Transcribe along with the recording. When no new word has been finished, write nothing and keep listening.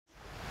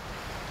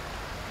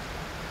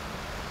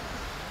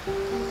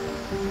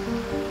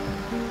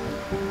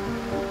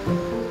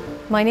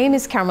My name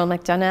is Carmel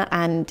McDonagh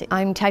and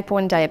I'm type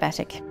 1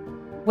 diabetic.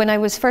 When I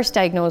was first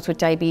diagnosed with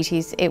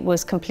diabetes, it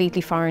was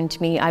completely foreign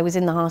to me. I was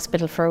in the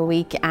hospital for a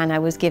week and I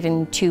was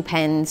given 2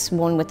 pens,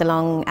 one with the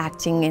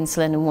long-acting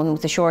insulin and one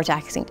with the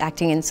short-acting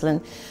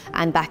insulin.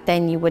 And back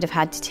then you would have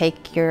had to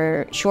take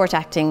your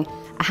short-acting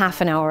a half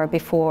an hour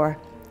before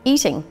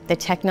eating. The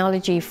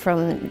technology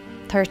from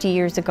 30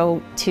 years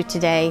ago to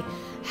today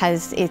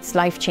it's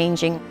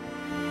life-changing.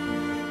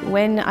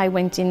 When I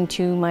went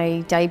into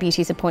my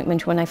diabetes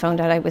appointment when I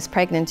found out I was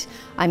pregnant,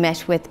 I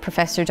met with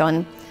Professor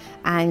Dunn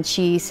and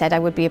she said I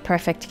would be a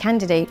perfect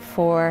candidate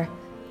for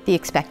the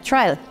EXPECT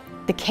trial.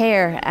 The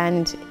care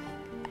and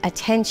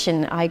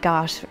attention I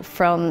got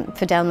from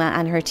Fidelma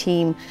and her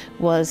team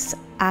was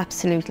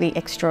absolutely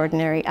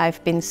extraordinary.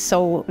 I've been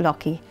so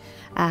lucky.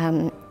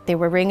 They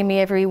were ringing me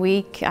every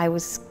week. I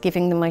was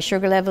giving them my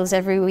sugar levels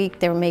every week.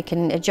 They were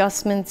making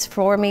adjustments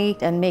for me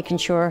and making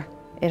sure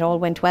it all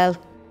went well.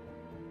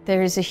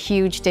 There is a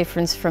huge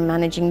difference from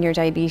managing your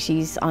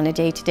diabetes on a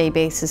day-to-day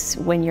basis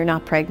when you're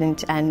not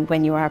pregnant and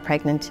when you are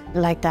pregnant.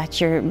 Like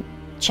that, you're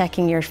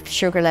checking your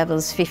sugar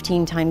levels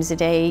 15 times a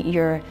day,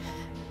 you're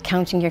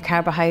counting your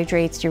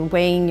carbohydrates, you're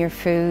weighing your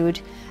food.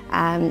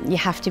 You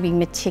have to be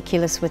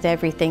meticulous with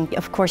everything.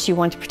 Of course, you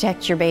want to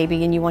protect your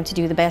baby and you want to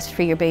do the best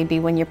for your baby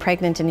when you're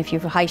pregnant, and if you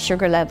have high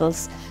sugar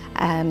levels,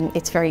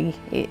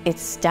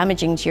 it's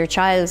damaging to your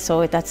child,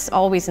 so that's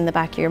always in the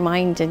back of your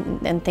mind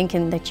and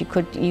thinking that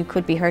you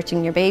could be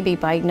hurting your baby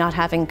by not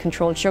having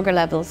controlled sugar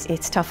levels.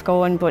 It's tough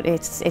going, but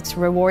it's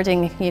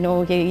rewarding. You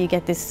know, you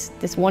get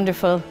this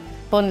wonderful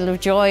bundle of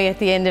joy at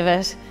the end of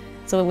it,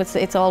 so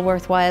it's all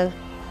worthwhile.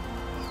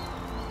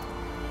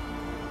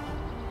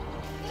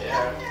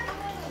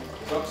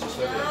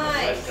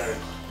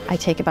 I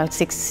take about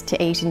 6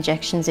 to 8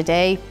 injections a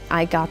day.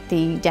 I got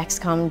the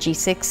Dexcom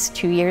G6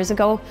 2 years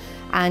ago,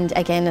 and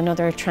again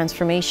another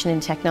transformation in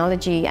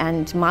technology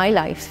and my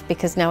life,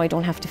 because now I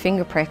don't have to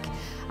finger prick.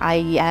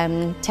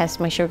 I test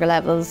my sugar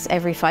levels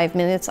every 5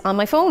 minutes on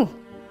my phone.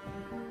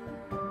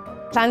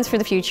 Plans for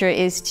the future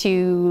is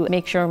to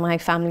make sure my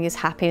family is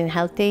happy and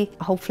healthy.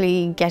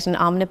 Hopefully get an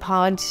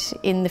Omnipod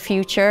in the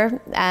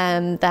future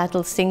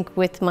that'll sync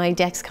with my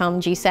Dexcom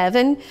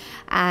G7,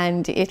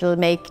 and it'll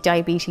make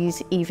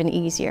diabetes even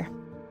easier.